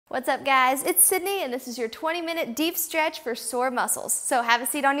What's up, guys? It's Sydney, and this is your 20-minute deep stretch for sore muscles. So have a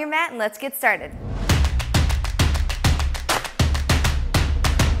seat on your mat and let's get started.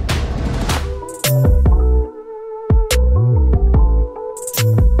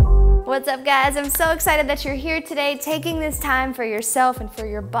 What's up, guys? I'm so excited that you're here today, taking this time for yourself and for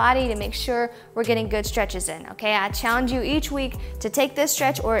your body to make sure we're getting good stretches in, okay? I challenge you each week to take this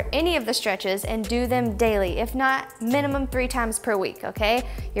stretch or any of the stretches and do them daily, if not minimum 3 times per week, okay?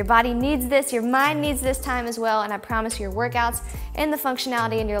 Your body needs this, your mind needs this time as well, and I promise your workouts and the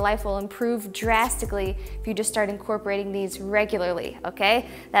functionality in your life will improve drastically if you just start incorporating these regularly, okay?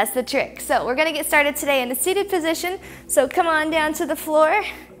 That's the trick. So we're gonna get started today in a seated position, so come on down to the floor.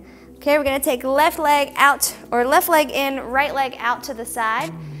 Okay, we're gonna take left leg out, or left leg in, right leg out to the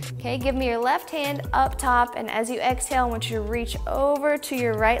side. Okay, give me your left hand up top, and as you exhale, I want you to reach over to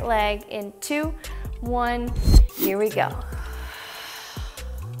your right leg in 2, 1, here we go.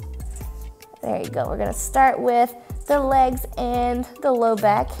 There you go. We're gonna start with the legs and the low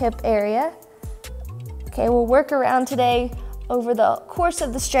back, hip area. Okay, we'll work around today. Over the course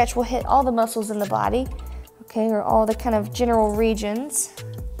of the stretch, we'll hit all the muscles in the body, okay, or all the kind of general regions.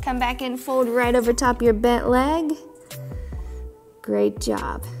 Come back in, fold right over top your bent leg. Great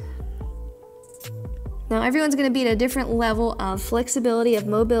job. Now everyone's gonna be at a different level of flexibility, of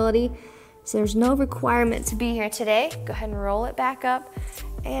mobility, so there's no requirement to be here today. Go ahead and roll it back up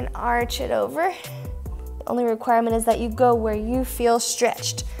and arch it over. The only requirement is that you go where you feel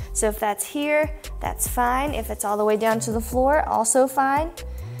stretched. So if that's here, that's fine. If it's all the way down to the floor, also fine.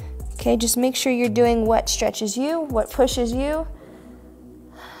 Okay, just make sure you're doing what stretches you, what pushes you.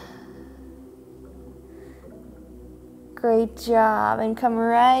 Great job, and come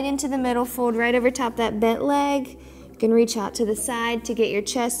right into the middle, fold right over top that bent leg. You can reach out to the side to get your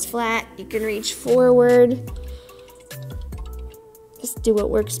chest flat. You can reach forward. Just do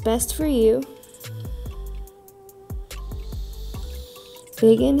what works best for you.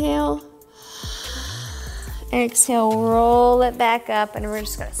 Big inhale. Exhale, roll it back up, and we're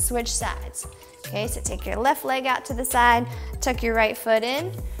just gonna switch sides. Okay, so take your left leg out to the side, tuck your right foot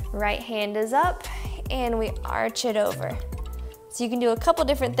in, right hand is up, and we arch it over. So you can do a couple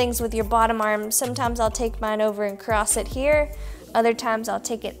different things with your bottom arm. Sometimes I'll take mine over and cross it here. Other times I'll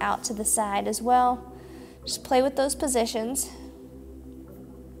take it out to the side as well. Just play with those positions.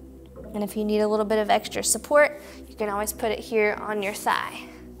 And if you need a little bit of extra support, you can always put it here on your thigh.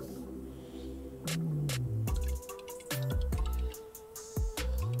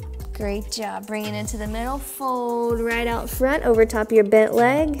 Great job. Bring it into the middle, fold right out front over top your bent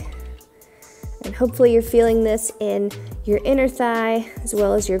leg. And hopefully you're feeling this in your inner thigh, as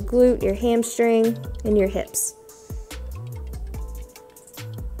well as your glute, your hamstring, and your hips.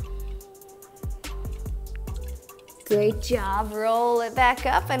 Great job. Roll it back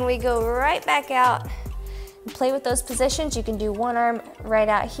up, and we go right back out. And play with those positions. You can do one arm right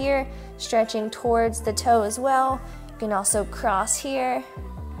out here, stretching towards the toe as well. You can also cross here.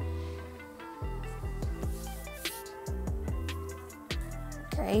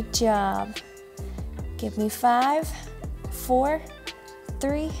 Great job. Give me 5, 4,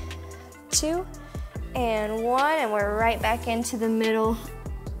 3, 2, and 1, and we're right back into the middle.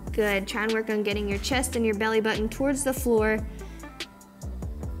 Good. Try and work on getting your chest and your belly button towards the floor.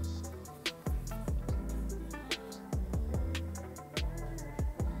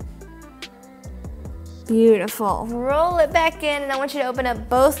 Beautiful. Roll it back in, and I want you to open up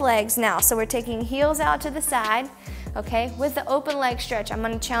both legs now. So we're taking heels out to the side. Okay, with the open leg stretch, I'm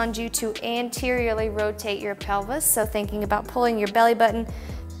going to challenge you to anteriorly rotate your pelvis. So thinking about pulling your belly button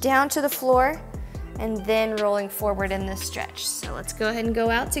down to the floor and then rolling forward in this stretch. So let's go ahead and go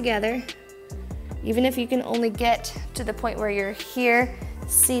out together. Even if you can only get to the point where you're here,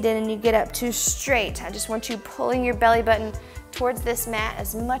 seated, and you get up too straight, I just want you pulling your belly button towards this mat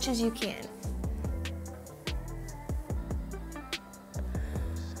as much as you can.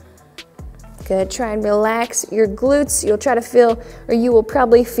 Good. Try and relax your glutes. You'll try to feel, or you will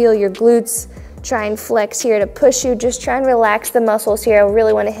probably feel your glutes try and flex here to push you. Just try and relax the muscles here. I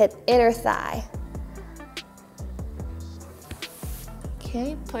really want to hit inner thigh.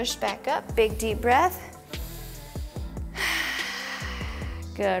 Okay, push back up. Big deep breath.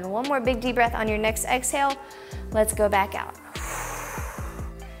 Good. One more big deep breath on your next exhale. Let's go back out.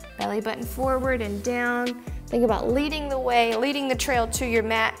 Belly button forward and down. Think about leading the way, leading the trail to your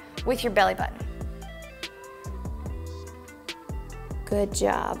mat with your belly button. Good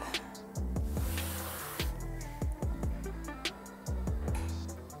job.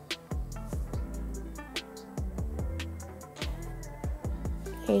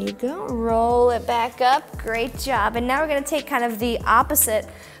 There you go. Roll it back up. Great job. And now we're going to take kind of the opposite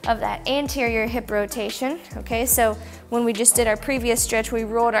of that anterior hip rotation, okay? So when we just did our previous stretch, we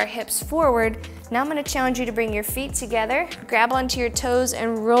rolled our hips forward. Now I'm gonna challenge you to bring your feet together, grab onto your toes,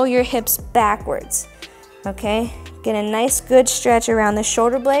 and roll your hips backwards, okay? Get a nice good stretch around the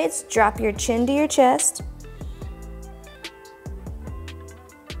shoulder blades, drop your chin to your chest.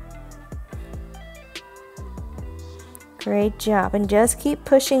 Great job, and just keep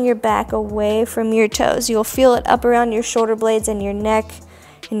pushing your back away from your toes. You'll feel it up around your shoulder blades and your neck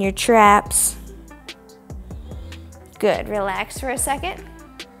and your traps. Good, relax for a second.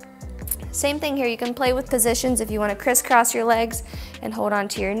 Same thing here, you can play with positions. If you want to crisscross your legs and hold on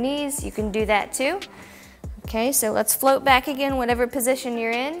to your knees, you can do that too. Okay, so let's float back again, whatever position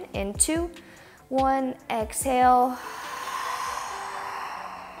you're in 2, 1, exhale.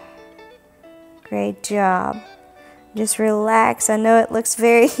 Great job. Just relax. I know it looks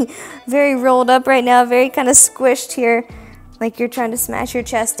very, very rolled up right now, very kind of squished here, like you're trying to smash your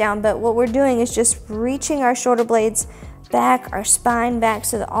chest down, but what we're doing is just reaching our shoulder blades back, our spine back,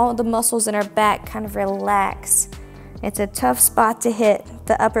 so that all the muscles in our back kind of relax. It's a tough spot to hit,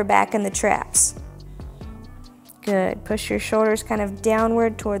 the upper back and the traps. Good. Push your shoulders kind of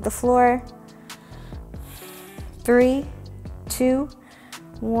downward toward the floor. 3, 2,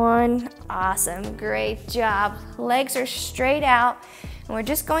 1, awesome, great job. Legs are straight out, and we're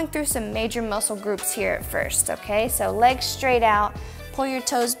just going through some major muscle groups here at first, okay? So legs straight out, pull your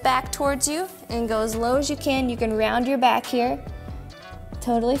toes back towards you, and go as low as you can. You can round your back here,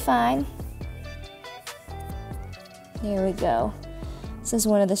 totally fine. There we go. This is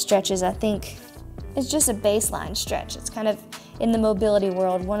one of the stretches I think is just a baseline stretch. It's kind of, in the mobility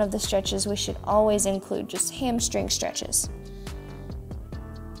world, one of the stretches we should always include, just hamstring stretches.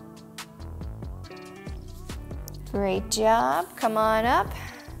 Great job, come on up.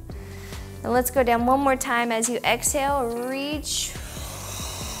 And let's go down one more time as you exhale, reach.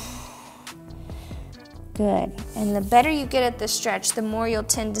 Good, and the better you get at this stretch, the more you'll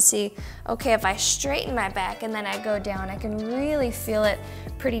tend to see, okay, if I straighten my back and then I go down, I can really feel it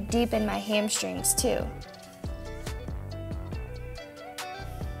pretty deep in my hamstrings too.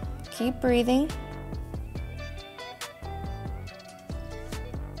 Keep breathing.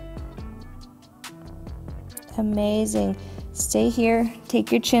 Amazing. Stay here.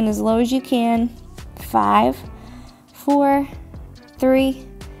 Take your chin as low as you can. 5, 4, 3,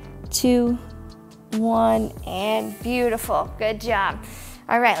 2, 1, and beautiful. Good job.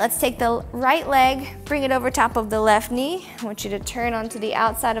 All right, let's take the right leg, bring it over top of the left knee. I want you to turn onto the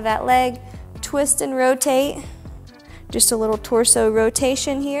outside of that leg, twist and rotate. Just a little torso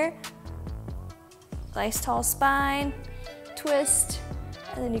rotation here. Nice tall spine, twist.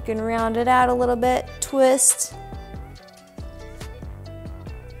 And then you can round it out a little bit, twist.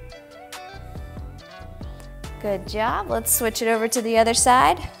 Good job. Let's switch it over to the other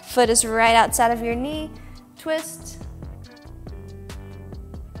side. Foot is right outside of your knee, twist.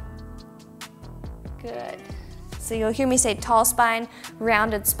 Good. So you'll hear me say tall spine,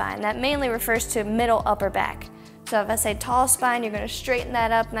 rounded spine. That mainly refers to middle upper back. So if I say tall spine, you're going to straighten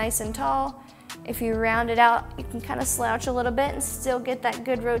that up nice and tall. If you round it out, you can kind of slouch a little bit and still get that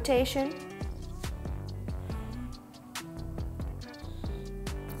good rotation.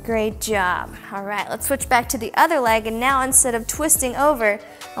 Great job. All right, let's switch back to the other leg, and now instead of twisting over,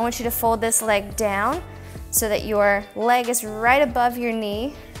 I want you to fold this leg down so that your leg is right above your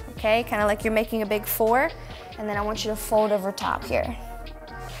knee, okay? Kind of like you're making a big 4, and then I want you to fold over top here.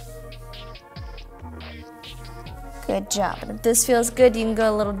 Good job. And if this feels good, you can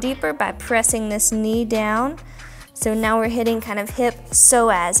go a little deeper by pressing this knee down. So now we're hitting kind of hip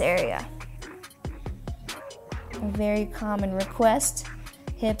psoas area. A very common request.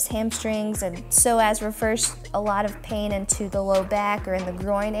 Hips, hamstrings, and psoas refers a lot of pain into the low back or in the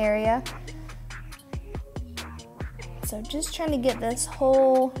groin area. So just trying to get this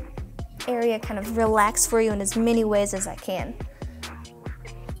whole area kind of relaxed for you in as many ways as I can.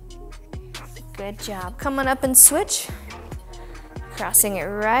 Good job. Come on up and switch. Crossing it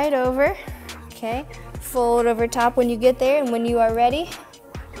right over. Okay. Fold over top when you get there and when you are ready.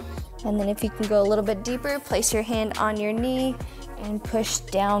 And then if you can go a little bit deeper, place your hand on your knee and push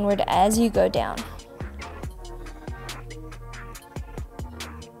downward as you go down.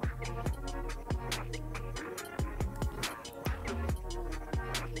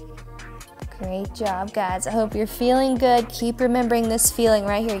 Great job, guys. I hope you're feeling good. Keep remembering this feeling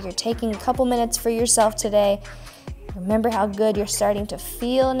right here. You're taking a couple minutes for yourself today. Remember how good you're starting to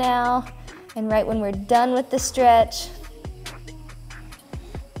feel now. And right when we're done with the stretch.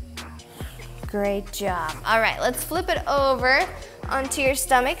 Great job. All right, let's flip it over onto your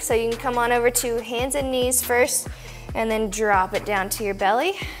stomach. So you can come on over to hands and knees first. and then drop it down to your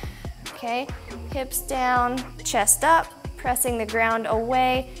belly. Okay, hips down, chest up, pressing the ground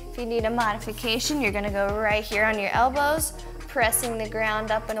away. If you need a modification, you're gonna go right here on your elbows, pressing the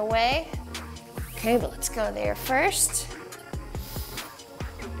ground up and away. Okay, but let's go there first.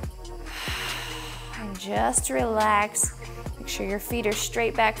 And just relax. Make sure your feet are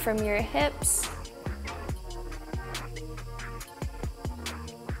straight back from your hips.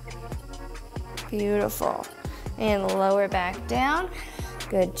 Beautiful. And lower back down.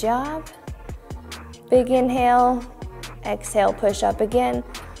 Good job. Big inhale. Exhale, push up again.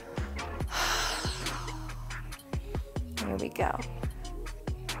 Here we go.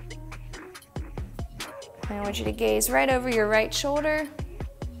 And I want you to gaze right over your right shoulder.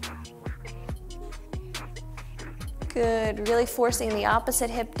 Good, really forcing the opposite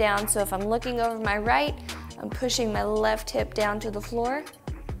hip down. So if I'm looking over my right, I'm pushing my left hip down to the floor.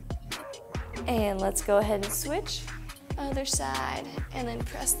 And let's go ahead and switch. Other side, and then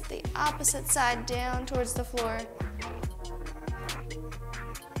press the opposite side down towards the floor.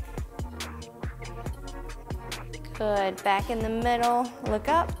 Good, back in the middle, look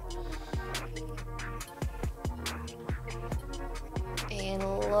up. And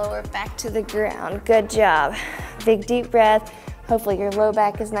lower back to the ground, good job. Big deep breath. Hopefully your low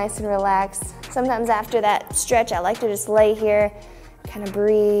back is nice and relaxed. Sometimes after that stretch, I like to just lay here, kind of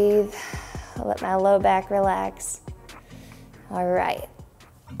breathe. I'll let my low back relax. All right,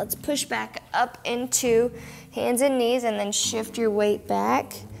 let's push back up into hands and knees and then shift your weight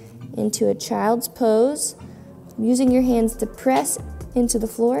back into a child's pose, using your hands to press into the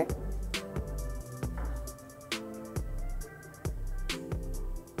floor.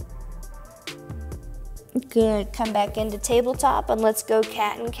 Good, come back into tabletop and let's go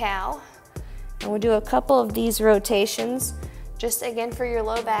cat and cow. And we'll do a couple of these rotations, just again for your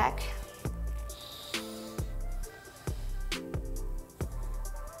low back.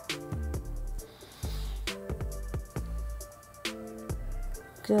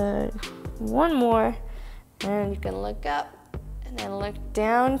 Good. One more, and you can look up and then look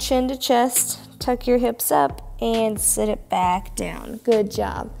down, chin to chest, tuck your hips up and sit it back down. Good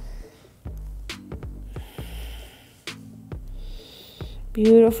job.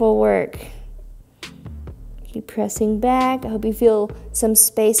 Beautiful work. Keep pressing back. I hope you feel some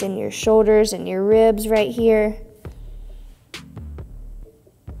space in your shoulders and your ribs right here.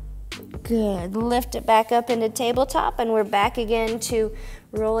 Good. Lift it back up into tabletop, and we're back again to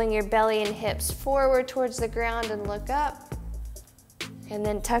rolling your belly and hips forward towards the ground and look up. And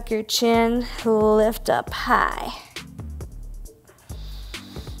then tuck your chin, lift up high.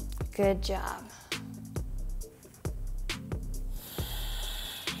 Good job.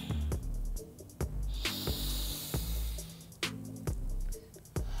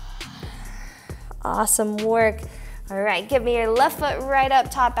 Awesome work. All right, give me your left foot right up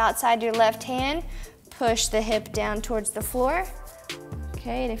top outside your left hand. Push the hip down towards the floor.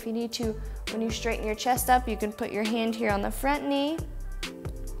 Okay, and if you need to, when you straighten your chest up, you can put your hand here on the front knee.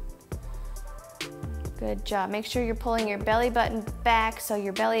 Good job. Make sure you're pulling your belly button back so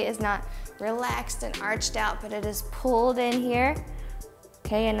your belly is not relaxed and arched out, but it is pulled in here.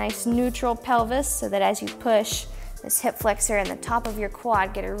 Okay, a nice neutral pelvis so that as you push, this hip flexor and the top of your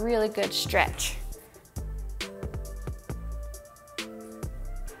quad get a really good stretch.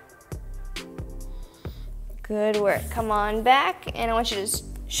 Good work. Come on back, and I want you to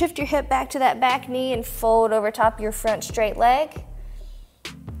shift your hip back to that back knee and fold over top your front straight leg.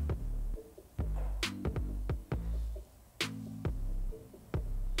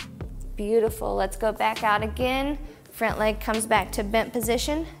 Beautiful. Let's go back out again. Front leg comes back to bent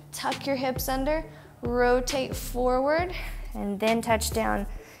position. Tuck your hips under, rotate forward, and then touch down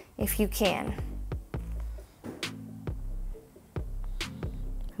if you can.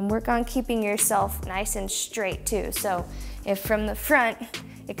 And work on keeping yourself nice and straight too. So if from the front,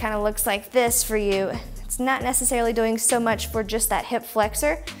 it kind of looks like this for you, it's not necessarily doing so much for just that hip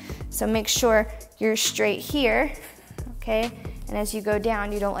flexor. So make sure you're straight here, okay? And as you go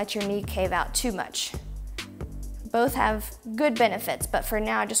down, you don't let your knee cave out too much. Both have good benefits, but for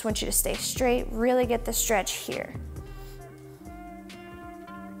now, I just want you to stay straight, really get the stretch here.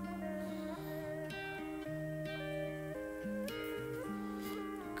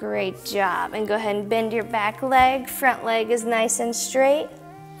 Great job. And go ahead and bend your back leg. Front leg is nice and straight.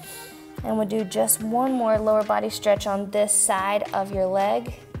 And we'll do just one more lower body stretch on this side of your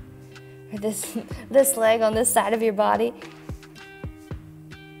leg, or this leg on this side of your body.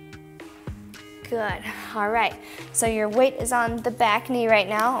 Good. All right. So your weight is on the back knee right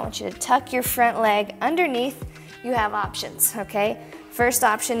now. I want you to tuck your front leg underneath. You have options, okay? First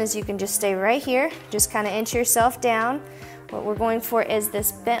option is you can just stay right here, just kind of inch yourself down. What we're going for is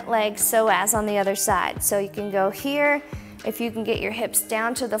this bent leg psoas on the other side. So you can go here. If you can get your hips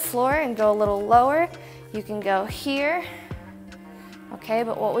down to the floor and go a little lower, you can go here. Okay,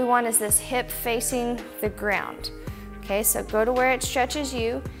 but what we want is this hip facing the ground. Okay, so go to where it stretches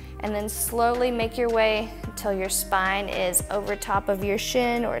you and then slowly make your way until your spine is over top of your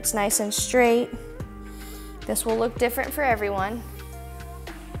shin or it's nice and straight. This will look different for everyone.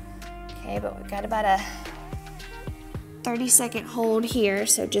 Okay, but we've got about a 30-second hold here,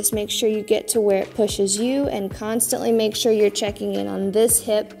 so just make sure you get to where it pushes you and constantly make sure you're checking in on this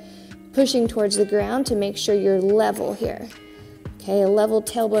hip, pushing towards the ground to make sure you're level here. Okay, a level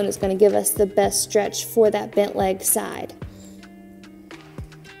tailbone is going to give us the best stretch for that bent leg side.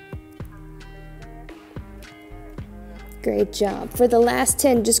 Great job. For the last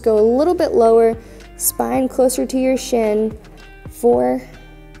 10, just go a little bit lower, spine closer to your shin. 4,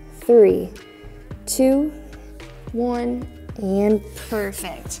 3, 2, 1, and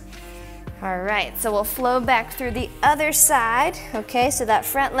perfect. All right, so we'll flow back through the other side. Okay, so that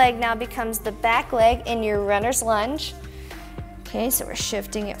front leg now becomes the back leg in your runner's lunge. Okay, so we're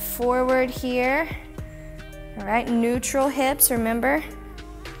shifting it forward here. All right, neutral hips, remember?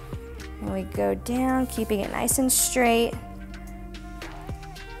 And we go down, keeping it nice and straight.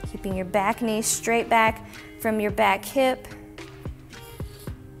 Keeping your back knee straight back from your back hip.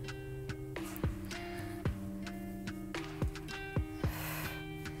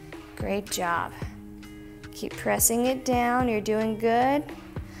 Great job. Keep pressing it down, you're doing good.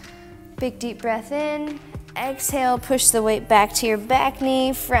 Big deep breath in. Exhale, push the weight back to your back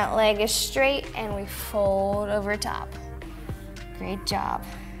knee, front leg is straight, and we fold over top. Great job.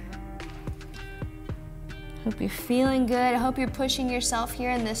 Hope you're feeling good. I hope you're pushing yourself here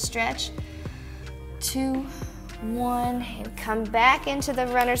in this stretch. 2, 1, and come back into the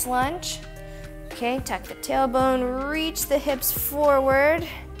runner's lunge. Okay, tuck the tailbone, reach the hips forward.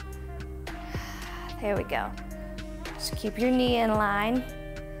 There we go. Just keep your knee in line.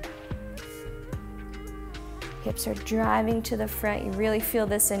 Hips are driving to the front. You really feel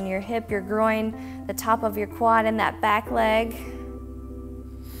this in your hip, your groin, the top of your quad, and that back leg.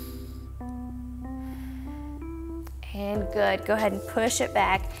 And good. Go ahead and push it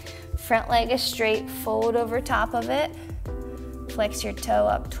back. Front leg is straight. Fold over top of it. Flex your toe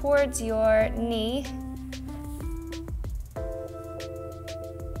up towards your knee.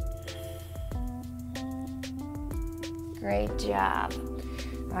 Great job.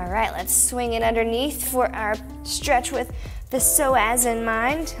 All right, let's swing it underneath for our stretch with the psoas in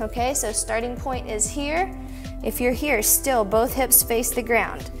mind. Okay, so starting point is here. If you're here, still both hips face the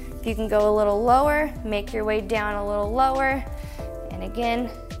ground. If you can go a little lower, make your way down a little lower. And again,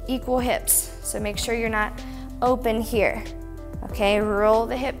 equal hips. So make sure you're not open here. Okay, roll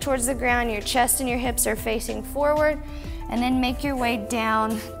the hip towards the ground. Your chest and your hips are facing forward. And then make your way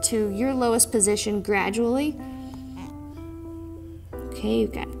down to your lowest position gradually. Okay,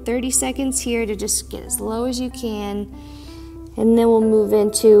 you've got 30 seconds here to just get as low as you can. And then we'll move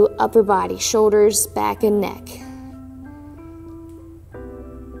into upper body, shoulders, back, and neck.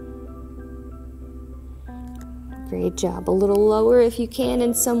 Great job. A little lower if you can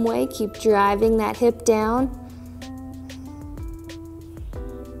in some way. Keep driving that hip down.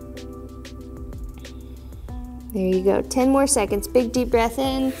 There you go. 10 more seconds. Big deep breath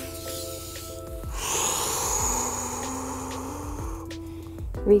in.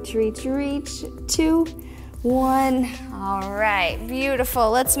 Reach, reach, reach. 2, 1. All right, beautiful.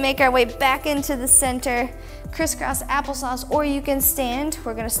 Let's make our way back into the center. Crisscross applesauce, or you can stand.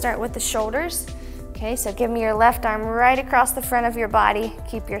 We're gonna start with the shoulders. Okay, so give me your left arm right across the front of your body.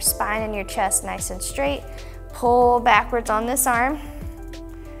 Keep your spine and your chest nice and straight. Pull backwards on this arm.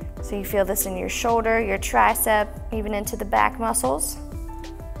 So you feel this in your shoulder, your tricep, even into the back muscles.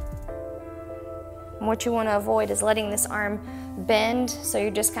 And what you want to avoid is letting this arm bend, so you're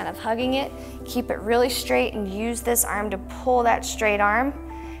just kind of hugging it. Keep it really straight and use this arm to pull that straight arm,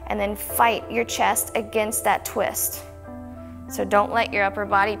 and then fight your chest against that twist. So don't let your upper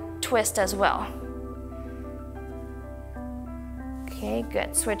body twist as well. Okay,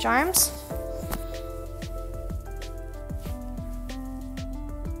 good. Switch arms.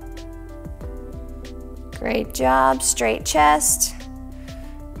 Great job. Straight chest.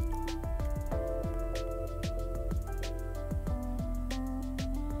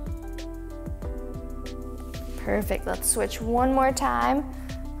 Perfect. Let's switch one more time.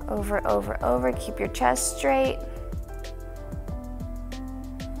 Over, over, over. Keep your chest straight.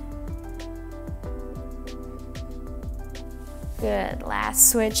 Good.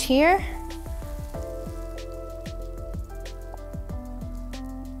 Last switch here.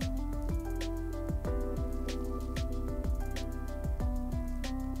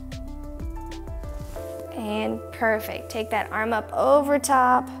 And perfect. Take that arm up over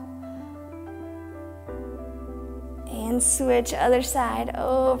top. And switch other side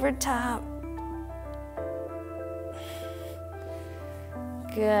over top.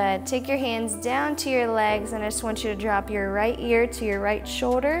 Good. Take your hands down to your legs, and I just want you to drop your right ear to your right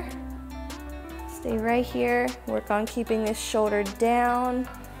shoulder. Stay right here. Work on keeping this shoulder down,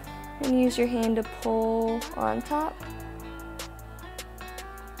 and use your hand to pull on top.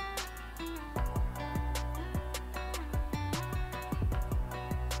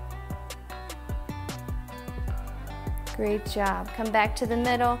 Great job. Come back to the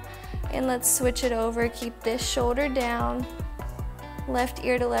middle, and let's switch it over. Keep this shoulder down. Left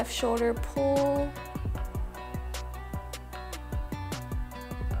ear to left shoulder, pull.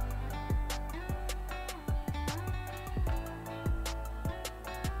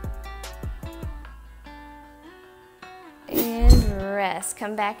 And rest.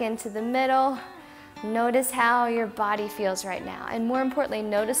 Come back into the middle. Notice how your body feels right now. And more importantly,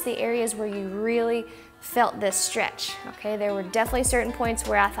 notice the areas where you really felt this stretch. Okay, there were definitely certain points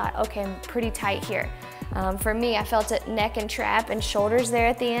where I thought, okay, I'm pretty tight here. For me, I felt it neck and trap and shoulders there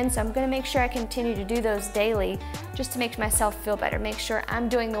at the end, so I'm gonna make sure I continue to do those daily just to make myself feel better, make sure I'm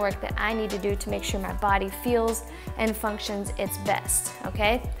doing the work that I need to do to make sure my body feels and functions its best,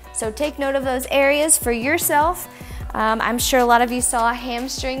 okay? So take note of those areas for yourself. I'm sure a lot of you saw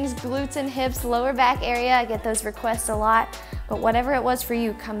hamstrings, glutes and hips, lower back area. I get those requests a lot, but whatever it was for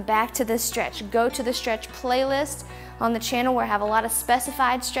you, come back to this stretch. Go to the stretch playlist on the channel where I have a lot of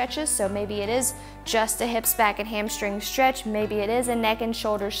specified stretches, so maybe it is just a hips, back, and hamstring stretch. Maybe it is a neck and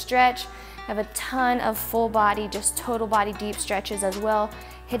shoulder stretch. I have a ton of full body, just total body deep stretches as well,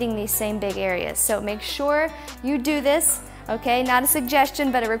 hitting these same big areas. So make sure you do this. Okay, not a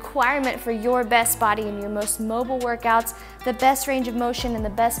suggestion, but a requirement for your best body and your most mobile workouts. The best range of motion and the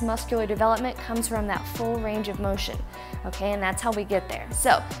best muscular development comes from that full range of motion. Okay, and that's how we get there.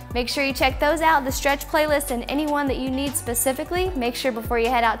 So make sure you check those out, the stretch playlist, and anyone that you need specifically. Make sure before you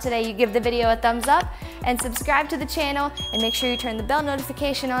head out today, you give the video a thumbs up and subscribe to the channel, and make sure you turn the bell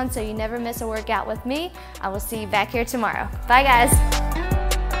notification on so you never miss a workout with me. I will see you back here tomorrow. Bye guys.